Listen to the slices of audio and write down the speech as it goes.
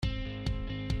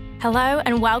Hello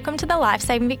and welcome to the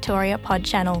Lifesaving Victoria pod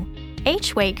channel.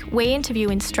 Each week, we interview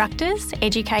instructors,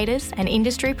 educators and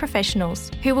industry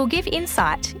professionals who will give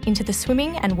insight into the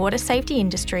swimming and water safety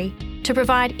industry to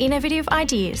provide innovative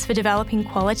ideas for developing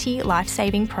quality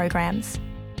lifesaving programs.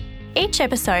 Each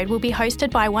episode will be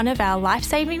hosted by one of our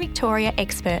Lifesaving Victoria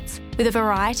experts with a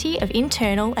variety of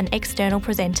internal and external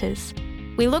presenters.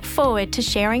 We look forward to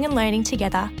sharing and learning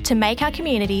together to make our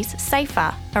communities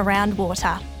safer around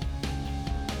water.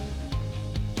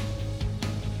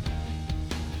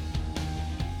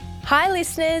 Hi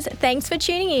listeners, thanks for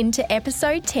tuning in to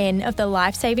episode 10 of the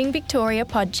Lifesaving Victoria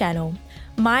pod channel.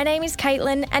 My name is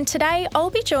Caitlin and today I'll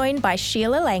be joined by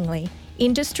Sheila Langley,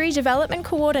 Industry Development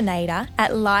Coordinator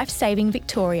at Lifesaving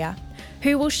Victoria,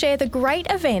 who will share the great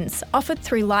events offered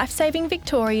through Lifesaving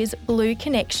Victoria's Blue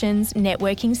Connections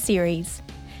networking series.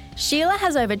 Sheila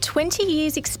has over 20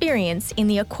 years' experience in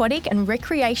the aquatic and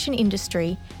recreation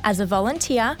industry as a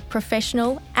volunteer,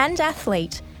 professional and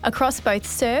athlete across both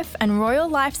surf and Royal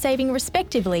Lifesaving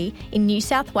respectively in New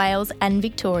South Wales and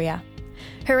Victoria.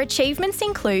 Her achievements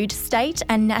include state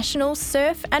and national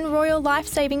surf and Royal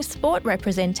Lifesaving sport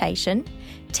representation,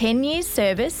 10 years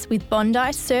service with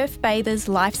Bondi Surf Bathers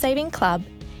Lifesaving Club,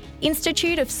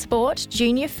 Institute of Sport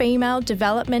Junior Female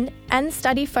Development and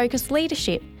Study-Focused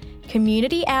Leadership,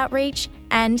 Community Outreach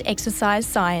and Exercise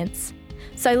Science.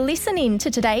 So listen in to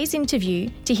today's interview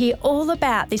to hear all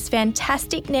about this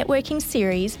fantastic networking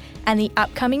series and the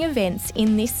upcoming events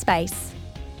in this space.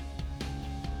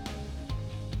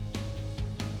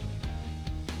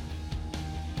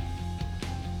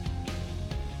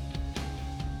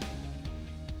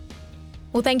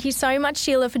 Well, thank you so much,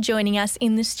 Sheila, for joining us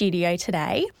in the studio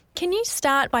today. Can you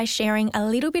start by sharing a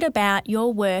little bit about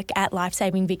your work at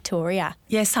Lifesaving Victoria?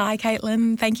 Yes, hi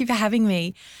Caitlin. Thank you for having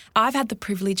me. I've had the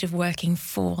privilege of working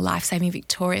for Lifesaving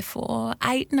Victoria for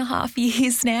 8.5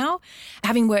 years now,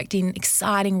 having worked in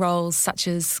exciting roles such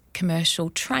as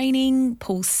commercial training,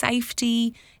 pool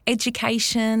safety,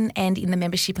 education and in the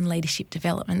membership and leadership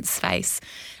development space.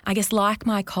 I guess like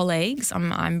my colleagues,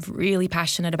 I'm really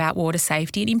passionate about water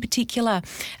safety and in particular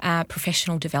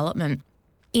professional development.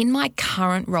 In my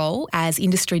current role as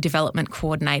Industry Development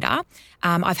Coordinator,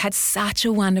 I've had such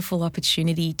a wonderful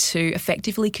opportunity to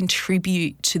effectively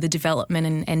contribute to the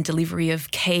development and delivery of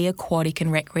key aquatic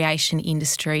and recreation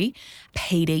industry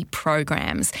PD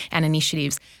programs and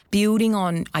initiatives, building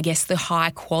on, I guess, the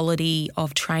high quality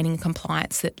of training and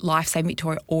compliance that Lifesaving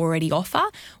Victoria already offer.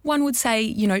 One would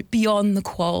say, beyond the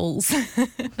quals.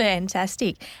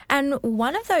 Fantastic. And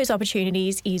one of those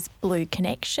opportunities is Blue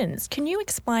Connections. Can you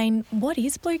explain what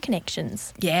is Blue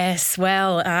Connections? Yes,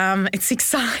 well, it's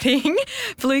exciting.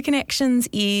 Blue Connections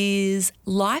is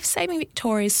Lifesaving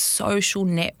Victoria's social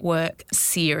network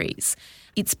series.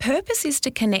 Its purpose is to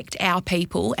connect our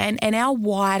people and our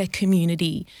wider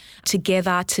community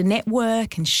together to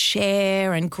network and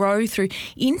share and grow through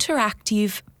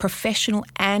interactive professional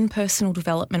and personal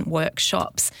development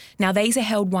workshops. Now, these are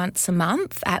held once a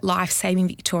month at Lifesaving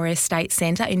Victoria State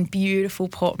Centre in beautiful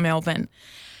Port Melbourne.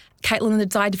 Caitlin, the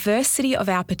diversity of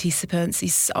our participants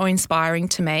is so inspiring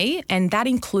to me, and that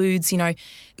includes,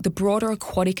 the broader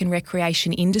aquatic and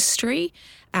recreation industry,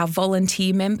 our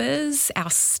volunteer members, our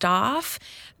staff,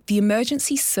 the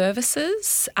emergency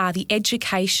services, the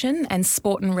education and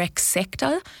sport and rec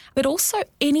sector, but also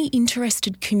any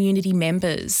interested community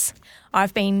members.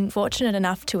 I've been fortunate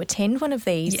enough to attend one of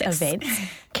these events.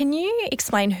 Can you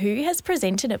explain who has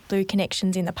presented at Blue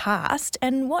Connections in the past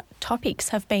and what topics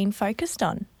have been focused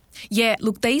on? Yeah,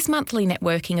 look, these monthly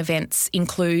networking events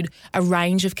include a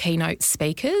range of keynote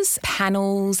speakers,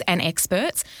 panels and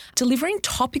experts delivering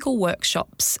topical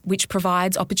workshops, which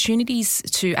provides opportunities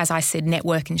to, as I said,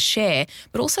 network and share,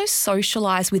 but also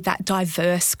socialise with that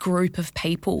diverse group of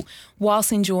people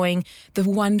whilst enjoying the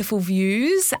wonderful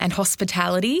views and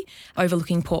hospitality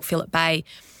overlooking Port Phillip Bay.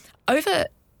 Over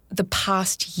the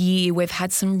past year, we've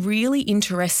had some really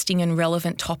interesting and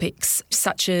relevant topics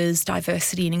such as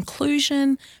diversity and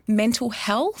inclusion, mental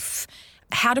health,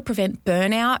 how to prevent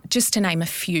burnout, just to name a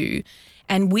few.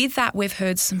 And with that, we've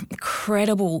heard some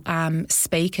incredible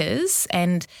speakers.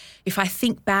 And if I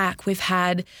think back, we've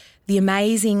had the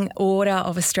amazing Order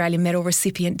of Australia Medal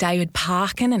recipient David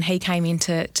Parkin, and he came in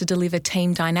to deliver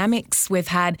team dynamics. We've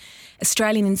had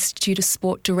Australian Institute of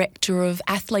Sport Director of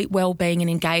Athlete Wellbeing and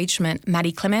Engagement,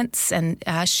 Maddie Clements, and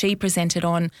she presented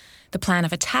on the plan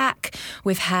of attack.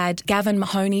 We've had Gavin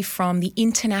Mahoney from the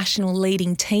International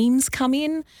Leading Teams come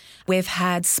in. We've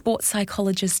had sports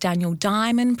psychologist Daniel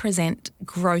Diamond present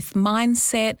growth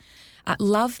mindset.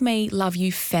 Love Me, Love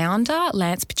You founder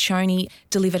Lance Piccioni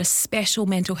delivered a special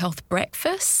mental health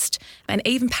breakfast, and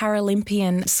even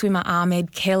Paralympian swimmer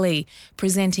Ahmed Kelly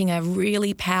presenting a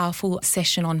really powerful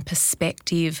session on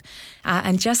perspective.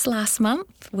 And just last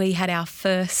month, we had our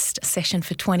first session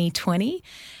for 2020,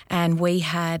 and we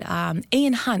had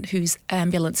Ian Hunt, who's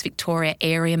Ambulance Victoria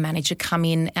area manager, come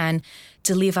in and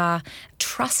deliver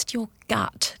Trust Your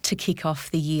Gut to kick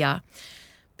off the year.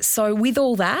 So with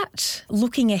all that,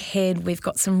 looking ahead, we've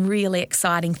got some really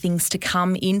exciting things to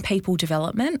come in people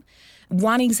development.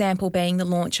 One example being the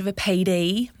launch of a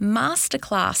PD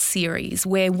masterclass series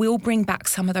where we'll bring back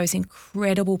some of those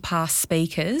incredible past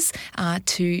speakers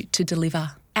to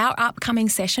deliver. Our upcoming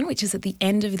session, which is at the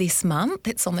end of this month,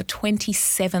 it's on the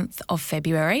 27th of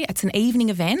February. It's an evening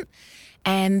event.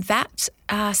 And that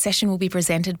session will be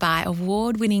presented by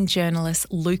award-winning journalist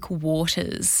Luke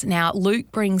Waters. Now,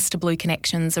 Luke brings to Blue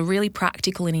Connections a really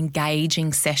practical and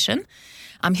engaging session.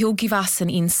 He'll give us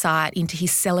an insight into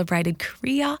his celebrated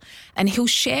career, and he'll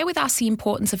share with us the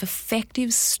importance of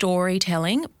effective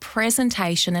storytelling,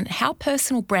 presentation, and how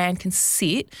personal brand can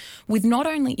sit with not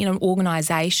only in an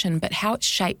organisation, but how it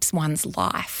shapes one's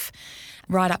life.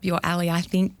 Right up your alley, I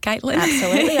think, Caitlin.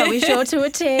 Absolutely. I'll be sure to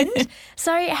attend.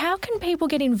 So how can people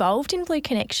get involved in Blue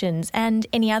Connections and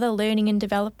any other learning and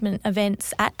development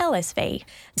events at LSV?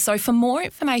 So for more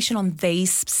information on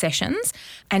these sessions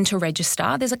and to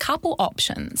register, there's a couple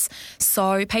options.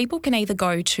 So people can either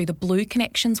go to the Blue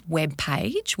Connections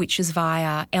webpage, which is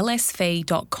via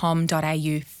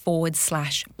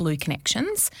lsv.com.au/Blue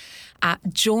Connections.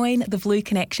 Join the Blue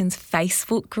Connections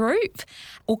Facebook group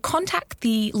or contact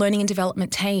the Learning and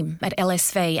Development team at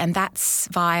LSV, and that's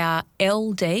via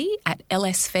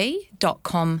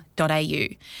ld@lsv.com.au.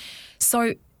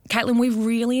 So, Caitlin, we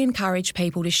really encourage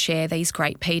people to share these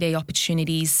great PD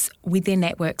opportunities with their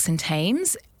networks and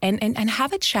teams and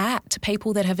have a chat to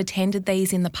people that have attended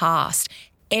these in the past.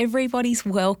 Everybody's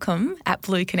welcome at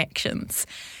Blue Connections.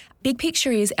 Big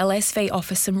picture is LSV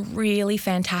offers some really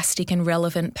fantastic and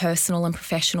relevant personal and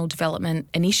professional development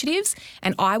initiatives,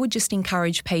 and I would just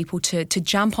encourage people to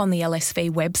jump on the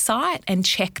LSV website and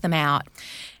check them out.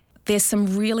 There's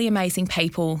some really amazing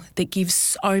people that give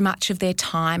so much of their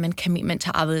time and commitment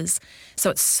to others.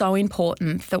 So it's so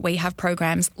important that we have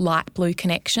programs like Blue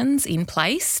Connections in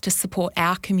place to support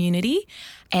our community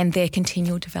and their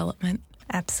continual development.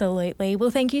 Absolutely. Well,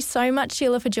 thank you so much,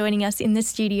 Sheila, for joining us in the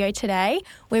studio today.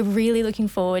 We're really looking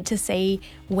forward to see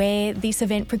where this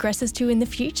event progresses to in the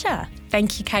future.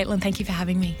 Thank you, Caitlin. Thank you for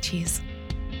having me. Cheers.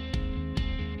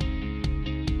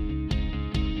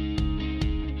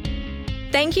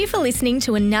 Thank you for listening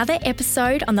to another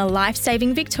episode on the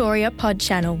Lifesaving Victoria pod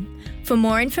channel. For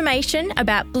more information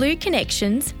about Blue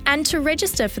Connections and to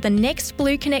register for the next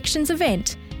Blue Connections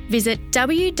event, visit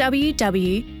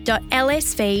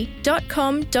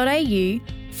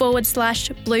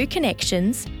www.lsv.com.au/Blue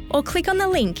Connections or click on the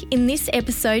link in this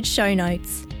episode's show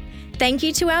notes. Thank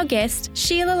you to our guest,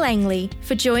 Sheila Langley,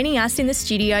 for joining us in the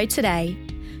studio today.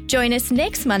 Join us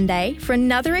next Monday for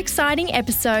another exciting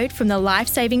episode from the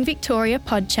Lifesaving Victoria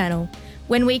pod channel,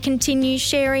 when we continue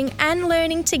sharing and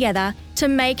learning together to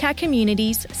make our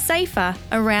communities safer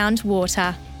around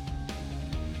water.